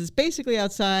so since it's basically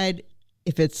outside,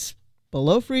 if it's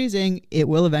below freezing, it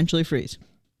will eventually freeze.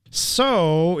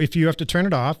 So if you have to turn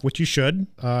it off, which you should,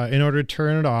 in order to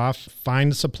turn it off,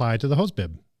 find the supply to the hose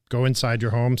bib. Go inside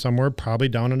your home somewhere, probably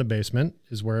down in the basement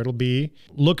is where it'll be.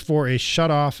 Look for a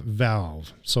shut-off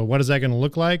valve. So what is that going to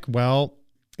look like? Well,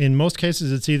 in most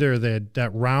cases, it's either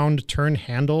that round turn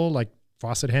handle, like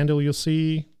faucet handle you'll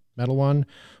see, metal one,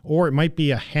 or it might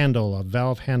be a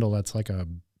valve handle that's like a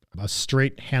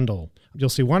straight handle. You'll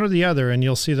see one or the other, and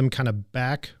you'll see them kind of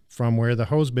back from where the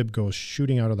hose bib goes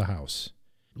shooting out of the house.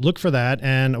 Look for that,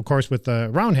 and of course with the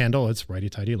round handle, it's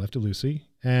righty-tighty, lefty-loosey.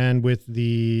 And with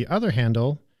the other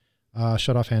handle,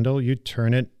 shut-off handle, you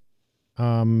turn it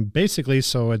basically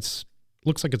so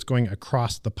looks like it's going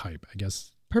across the pipe, I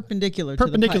guess. Perpendicular to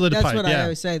the pipe. That's what I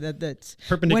always say, that's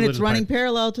when it's running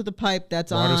parallel to the pipe,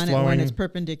 that's Water's on, flowing. and when it's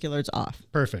perpendicular, it's off.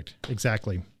 Perfect,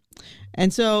 exactly.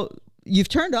 And so you've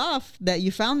turned off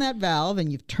you found that valve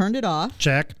and you've turned it off.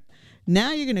 Check.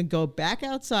 Now you're going to go back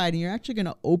outside and you're actually going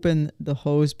to open the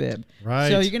hose bib. Right.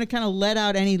 So you're going to kind of let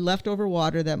out any leftover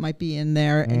water that might be in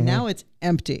there, and now it's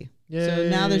empty. Yay. So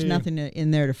now there's nothing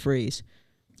in there to freeze.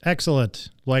 Excellent.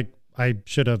 Like I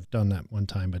should have done that one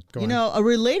time, but go on. A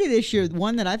related issue,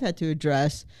 one that I've had to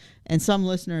address, and some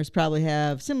listeners probably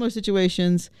have similar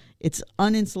situations, it's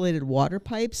uninsulated water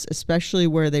pipes, especially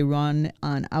where they run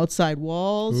on outside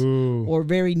walls or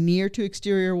very near to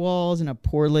exterior walls in a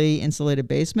poorly insulated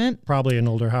basement. Probably an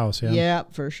older house, yeah. Yeah,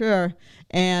 for sure.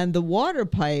 And the water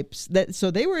pipes,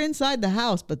 so they were inside the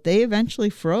house, but they eventually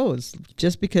froze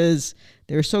just because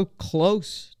they were so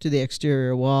close to the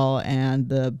exterior wall and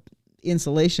the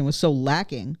insulation was so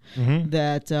lacking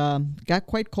that got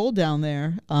quite cold down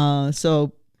there.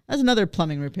 So that's another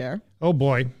plumbing repair. Oh,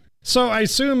 boy. So I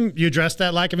assume you addressed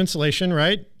that lack of insulation,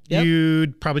 right? Yep.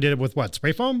 You probably did it with what,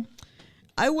 spray foam?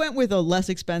 I went with a less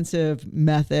expensive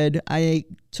method. I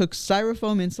took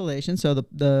styrofoam insulation, so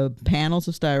the panels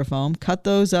of styrofoam, cut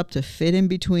those up to fit in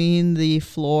between the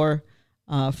floor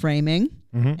framing,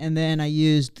 and then I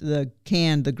used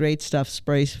the Great Stuff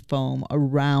spray foam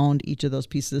around each of those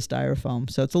pieces of styrofoam.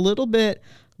 So it's a little bit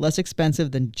less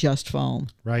expensive than just foam.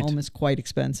 Right. Foam is quite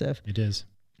expensive. It is.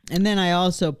 And then I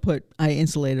also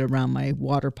insulated around my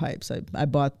water pipes. I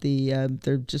bought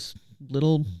they're just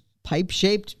little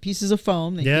pipe-shaped pieces of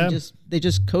foam. They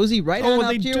just cozy right on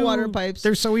up to your water pipes.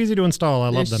 They're so easy to install. I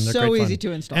love them. They're so great easy fun.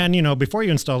 to install. And, before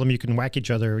you install them, you can whack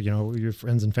each other, your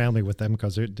friends and family with them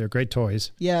because they're great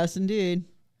toys. Yes, indeed.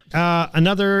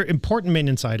 Another important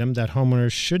maintenance item that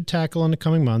homeowners should tackle in the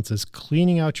coming months is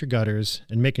cleaning out your gutters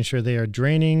and making sure they are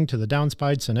draining to the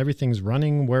downspouts and everything's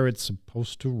running where it's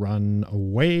supposed to run,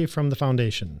 away from the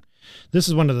foundation. This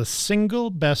is one of the single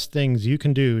best things you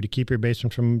can do to keep your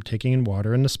basement from taking in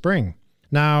water in the spring.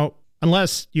 Now,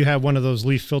 unless you have one of those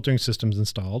leaf filtering systems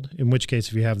installed, in which case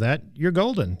if you have that, you're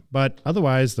golden. But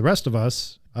otherwise, the rest of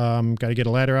us got to get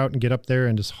a ladder out and get up there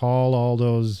and just haul all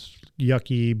those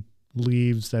yucky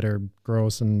leaves that are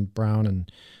gross and brown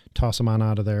and toss them on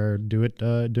out of there. Doing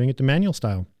it the manual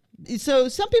style. So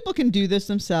some people can do this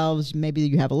themselves. Maybe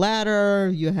you have a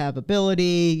ladder, you have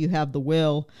ability, you have the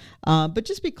will. But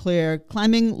just be clear,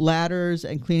 climbing ladders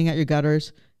and cleaning out your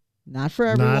gutters, Not for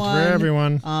everyone. Not for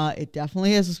everyone. It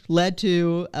definitely has led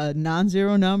to a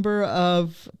non-zero number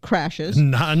of crashes.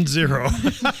 Non-zero.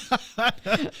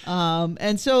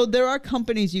 And so there are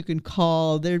companies you can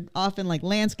call. They're often like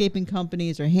landscaping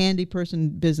companies or handy person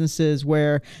businesses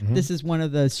where this is one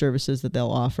of the services that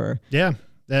they'll offer. Yeah,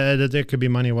 that could be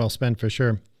money well spent for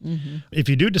sure. If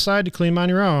you do decide to clean on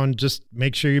your own, just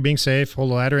make sure you're being safe, hold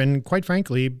a ladder, and quite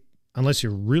frankly, unless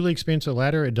you're really experienced with a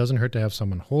ladder, it doesn't hurt to have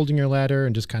someone holding your ladder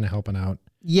and just kind of helping out.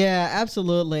 Yeah,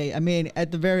 absolutely. I mean,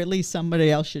 at the very least, somebody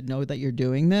else should know that you're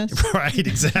doing this. Right,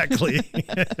 exactly.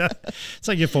 It's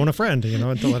like you phone a friend, to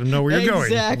let them know where you're going.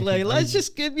 Exactly. Let's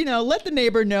just give, let the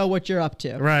neighbor know what you're up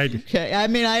to. Right. Okay. I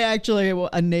mean, I actually,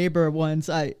 a neighbor once,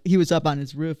 he was up on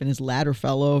his roof and his ladder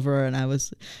fell over, and I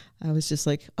was just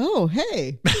like, oh,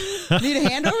 hey, need a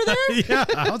hand over there? Yeah,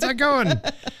 how's that going?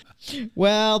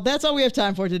 Well, that's all we have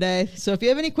time for today. So if you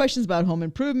have any questions about home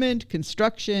improvement,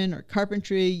 construction, or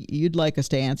carpentry you'd like us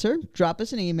to answer, drop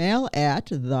us an email at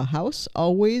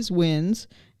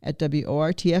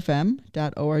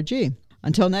thehousealwayswins@wortfm.org.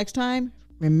 Until next time,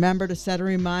 remember to set a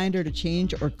reminder to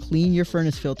change or clean your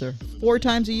furnace filter 4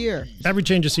 times a year. Every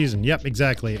change of season. Yep,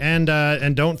 exactly. And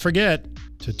don't forget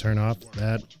to turn off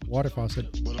that water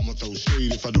faucet. But I'm gonna throw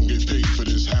shade if I don't get paid for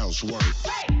this housework.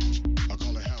 I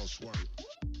call it housework.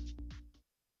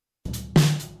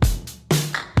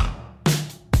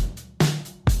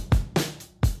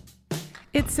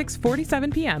 It's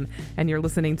 6:47 p.m., and you're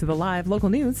listening to the live local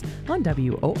news on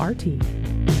WORT.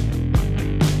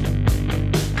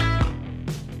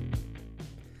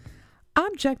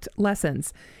 Object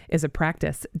lessons is a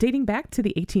practice dating back to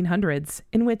the 1800s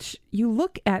in which you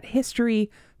look at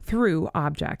history through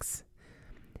objects.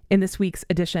 In this week's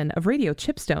edition of Radio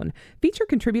Chipstone, feature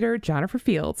contributor Jennifer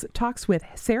Fields talks with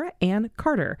Sarah Ann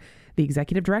Carter, the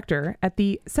executive director at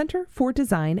the Center for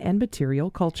Design and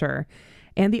Material Culture,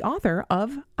 and the author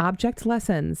of Object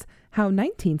Lessons: How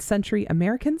 19th Century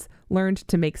Americans Learned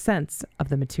to Make Sense of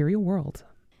the Material World.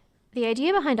 The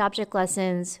idea behind object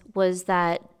lessons was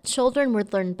that children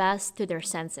would learn best through their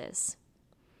senses,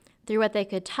 through what they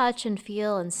could touch and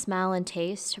feel and smell and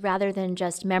taste, rather than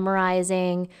just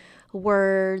memorizing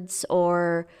words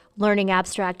or learning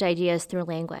abstract ideas through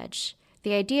language.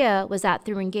 The idea was that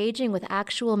through engaging with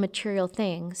actual material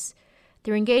things,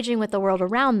 through engaging with the world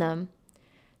around them,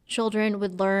 children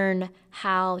would learn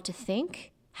how to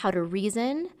think, how to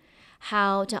reason,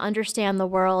 how to understand the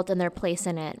world and their place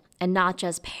in it, and not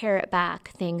just parrot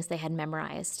back things they had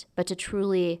memorized, but to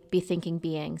truly be thinking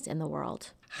beings in the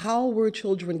world. How were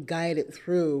children guided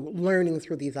through learning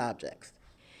through these objects?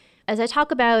 As I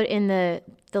talk about in the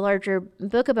larger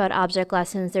book about object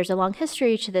lessons, there's a long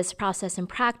history to this process and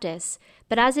practice,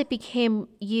 but as it became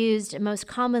used most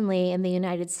commonly in the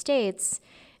United States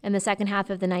in the second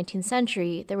half of the 19th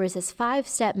century, there was this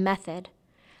 5-step method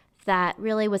that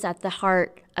really was at the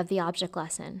heart of the object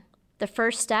lesson. The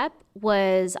first step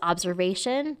was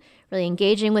observation, really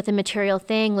engaging with a material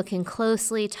thing, looking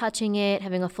closely, touching it,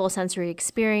 having a full sensory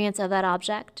experience of that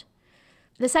object.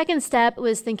 The second step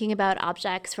was thinking about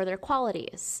objects for their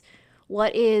qualities.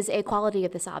 What is a quality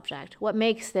of this object? What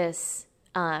makes this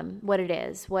what it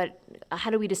is? How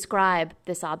do we describe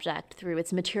this object through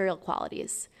its material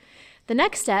qualities? The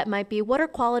next step might be, what are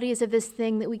qualities of this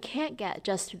thing that we can't get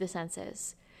just through the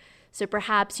senses? So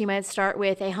perhaps you might start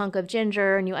with a hunk of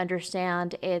ginger and you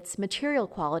understand its material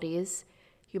qualities.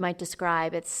 You might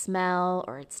describe its smell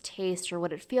or its taste or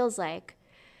what it feels like.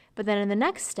 But then in the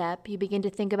next step, you begin to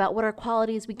think about what are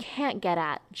qualities we can't get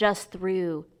at just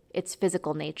through its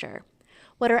physical nature.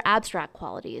 What are abstract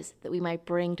qualities that we might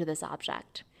bring to this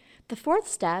object? The fourth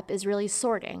step is really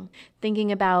sorting,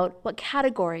 thinking about what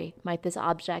category might this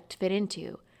object fit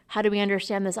into? How do we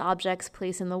understand this object's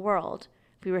place in the world?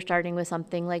 If we were starting with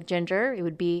something like ginger, it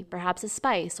would be perhaps a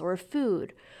spice or a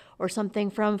food or something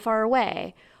from far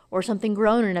away or something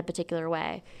grown in a particular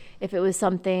way. If it was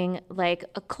something like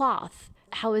a cloth,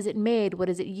 how is it made? What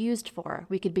is it used for?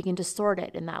 We could begin to sort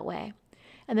it in that way.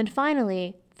 And then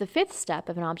finally, the fifth step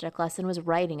of an object lesson was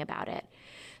writing about it.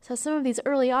 So some of these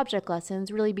early object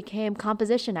lessons really became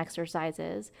composition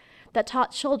exercises that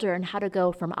taught children how to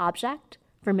go from object,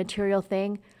 from material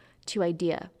thing, to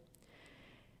idea.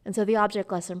 And so the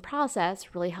object lesson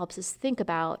process really helps us think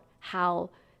about how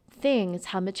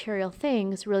material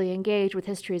things really engage with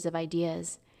histories of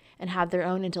ideas and have their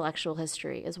own intellectual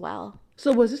history as well.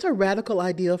 So was this a radical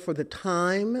idea for the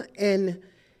time? And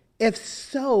if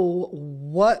so,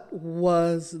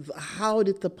 how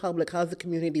did the public, how's the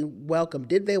community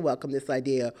did they welcome this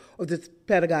idea or this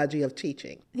pedagogy of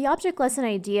teaching? The object lesson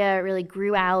idea really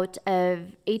grew out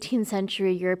of 18th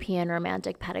century European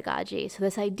Romantic pedagogy. So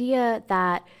this idea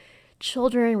that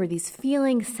children were these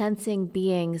feeling, sensing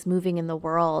beings moving in the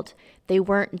world. They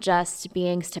weren't just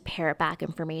beings to parrot back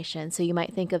information. So you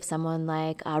might think of someone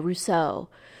like Rousseau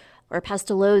or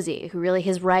Pestalozzi, who really,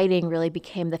 his writing really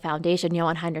became the foundation.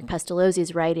 Johann Heinrich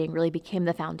Pestalozzi's writing really became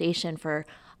the foundation for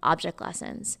object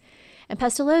lessons. And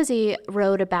Pestalozzi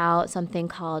wrote about something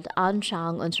called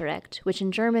Anschauungsunterricht, which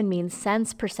in German means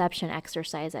sense perception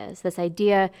exercises, this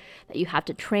idea that you have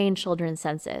to train children's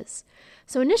senses.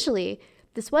 So initially,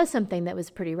 this was something that was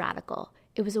pretty radical.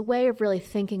 It was a way of really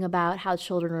thinking about how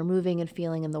children were moving and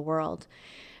feeling in the world.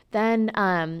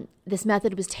 Then this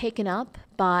method was taken up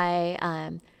by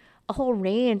a whole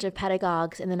range of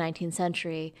pedagogues in the 19th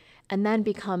century, and then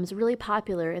becomes really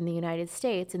popular in the United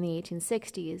States in the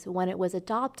 1860s when it was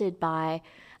adopted by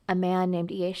a man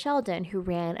named E.A. Sheldon, who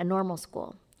ran a normal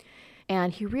school.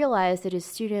 And he realized that his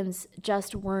students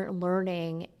just weren't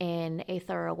learning in a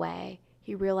thorough way.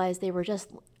 He realized they were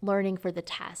just learning for the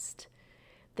test.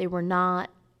 They were not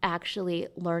actually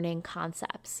learning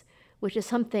concepts, which is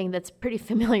something that's pretty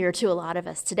familiar to a lot of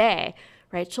us today,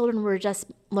 right? Children were just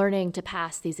learning to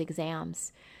pass these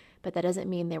exams, but that doesn't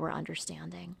mean they were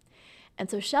understanding. And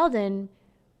so Sheldon,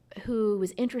 who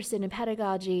was interested in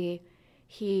pedagogy,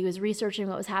 he was researching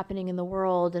what was happening in the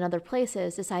world and other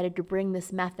places, decided to bring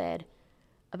this method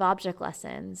of object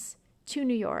lessons to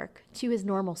New York, to his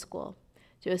normal school,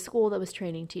 to a school that was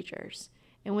training teachers.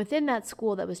 And within that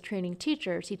school that was training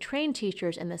teachers, he trained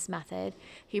teachers in this method.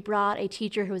 He brought a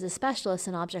teacher who was a specialist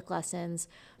in object lessons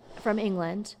from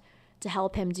England to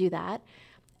help him do that.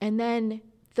 And then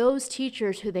those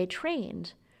teachers who they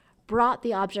trained brought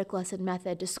the object lesson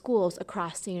method to schools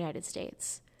across the United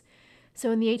States.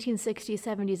 So in the 1860s,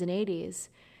 70s, and 80s,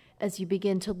 as you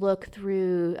begin to look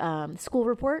through school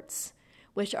reports,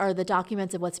 which are the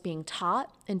documents of what's being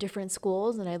taught in different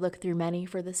schools, and I look through many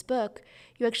for this book,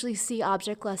 you actually see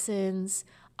object lessons,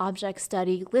 object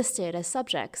study listed as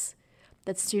subjects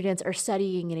that students are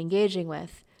studying and engaging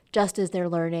with, just as they're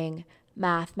learning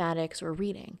mathematics or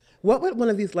reading. What would one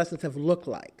of these lessons have looked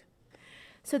like?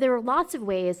 So there were lots of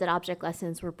ways that object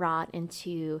lessons were brought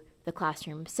into the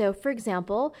classroom. So for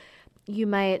example, you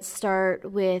might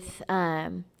start with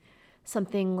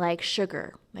something like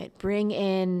sugar, might bring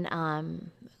in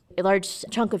a large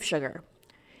chunk of sugar.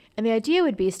 And the idea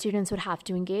would be students would have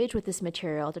to engage with this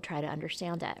material to try to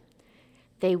understand it.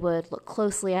 They would look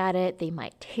closely at it, they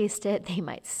might taste it, they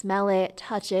might smell it,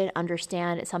 touch it,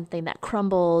 understand it's something that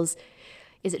crumbles.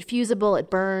 Is it fusible? It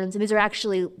burns. And they're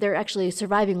actually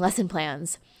surviving lesson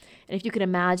plans. And if you can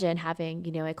imagine having,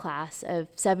 a class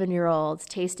of 7-year-olds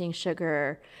tasting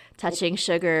sugar, touching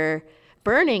sugar,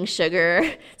 burning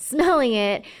sugar, smelling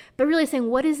it, but really saying,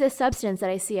 what is this substance that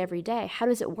I see every day? How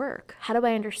does it work? How do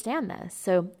I understand this?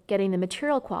 So getting the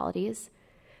material qualities,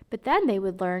 but then they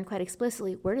would learn quite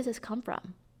explicitly, where does this come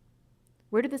from?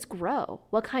 Where did this grow?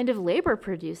 What kind of labor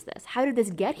produced this? How did this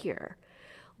get here?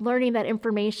 Learning that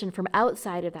information from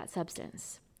outside of that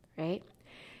substance, right?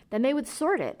 Then they would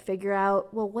sort it, figure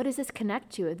out, well, what does this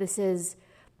connect to? This is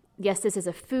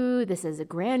a food, this is a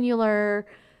granular,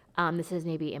 this is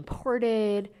maybe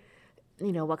imported,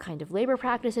 what kind of labor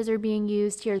practices are being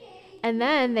used here. And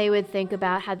then they would think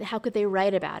about how could they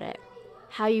write about it?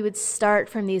 How you would start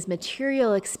from these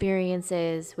material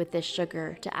experiences with this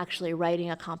sugar to actually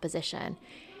writing a composition.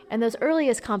 And those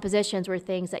earliest compositions were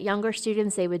things that younger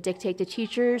students, they would dictate to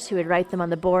teachers who would write them on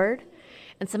the board.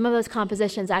 And some of those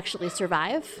compositions actually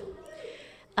survive.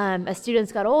 As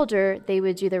students got older, they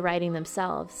would do the writing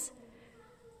themselves.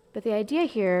 But the idea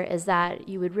here is that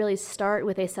you would really start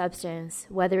with a substance,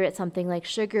 whether it's something like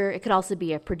sugar. It could also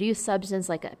be a produced substance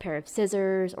like a pair of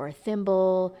scissors or a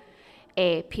thimble,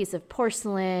 a piece of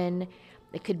porcelain.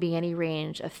 It could be any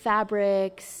range of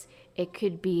fabrics. It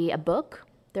could be a book.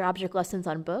 There are object lessons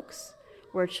on books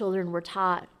where children were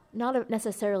taught not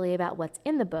necessarily about what's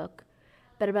in the book,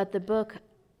 but about the book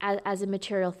as a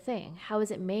material thing. How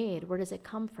is it made? Where does it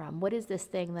come from? What is this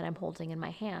thing that I'm holding in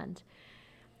my hand?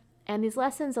 And these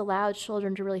lessons allowed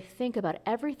children to really think about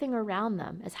everything around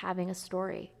them as having a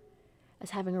story,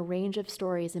 as having a range of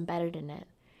stories embedded in it,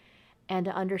 and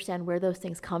to understand where those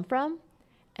things come from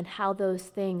and how those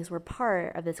things were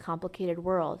part of this complicated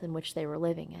world in which they were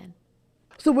living in.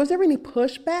 So was there any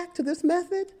pushback to this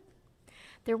method?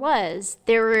 There was.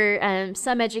 There were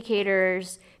some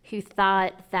educators who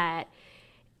thought that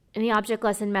the object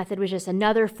lesson method was just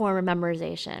another form of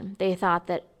memorization. They thought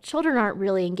that children aren't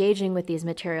really engaging with these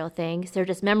material things. They're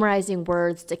just memorizing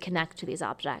words to connect to these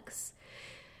objects.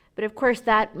 But of course,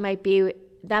 that might be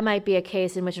a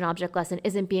case in which an object lesson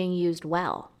isn't being used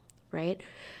well, right?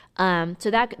 So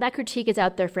that critique is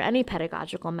out there for any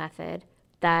pedagogical method,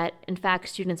 that in fact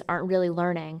students aren't really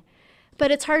learning. But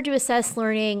it's hard to assess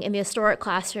learning in the historic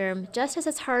classroom, just as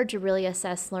it's hard to really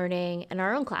assess learning in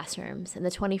our own classrooms in the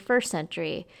 21st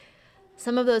century.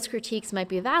 Some of those critiques might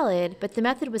be valid, but the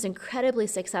method was incredibly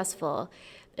successful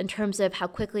in terms of how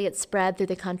quickly it spread through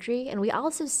the country. And we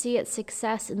also see its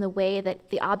success in the way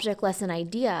that the object lesson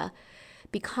idea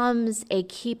becomes a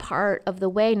key part of the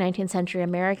way 19th century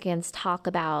Americans talk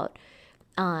about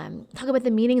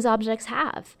the meanings objects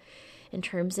have, in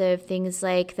terms of things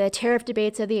like the tariff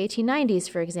debates of the 1890s,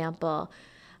 for example.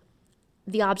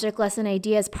 The object lesson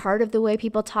idea is part of the way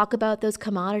people talk about those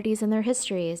commodities and their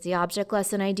histories. The object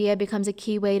lesson idea becomes a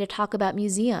key way to talk about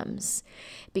museums.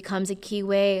 It becomes a key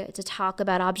way to talk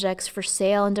about objects for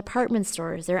sale in department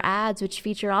stores. There are ads which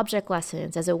feature object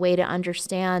lessons as a way to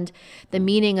understand the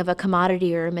meaning of a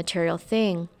commodity or a material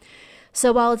thing.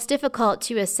 So while it's difficult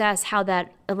to assess how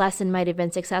that lesson might have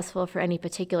been successful for any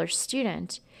particular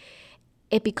student,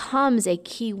 it becomes a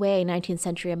key way 19th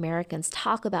century Americans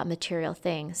talk about material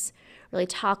things, really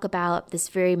talk about this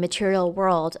very material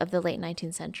world of the late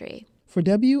 19th century. For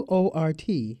WORT,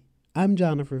 I'm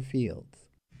Jennifer Fields.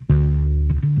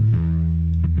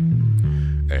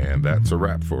 And that's a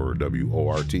wrap for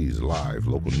WORT's Live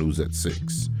Local News at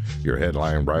 6. Your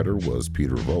headline writer was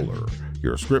Peter Voller.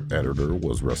 Your script editor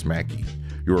was Russ Mackey.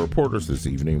 Your reporters this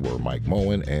evening were Mike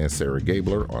Moen and Sarah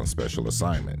Gabler on special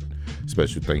assignment.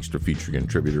 Special thanks to featuring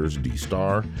contributors D.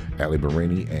 Starr, Allie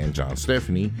Barini, and John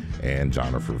Stephanie, and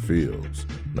Jennifer Fields.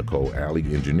 Nicole Alley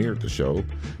engineered the show.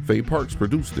 Faye Parks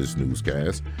produced this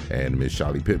newscast, and Ms.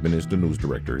 Shali Pittman is the news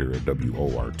director here at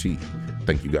WORT.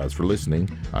 Thank you guys for listening.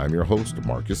 I'm your host,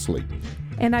 Marcus Slayton.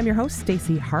 And I'm your host,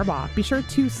 Stacey Harbaugh. Be sure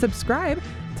to subscribe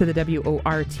to the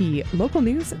WORT Local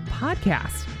News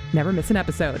Podcast. Never miss an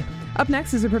episode. Up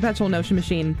next is a perpetual notion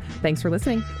machine. Thanks for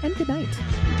listening, and good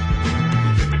night.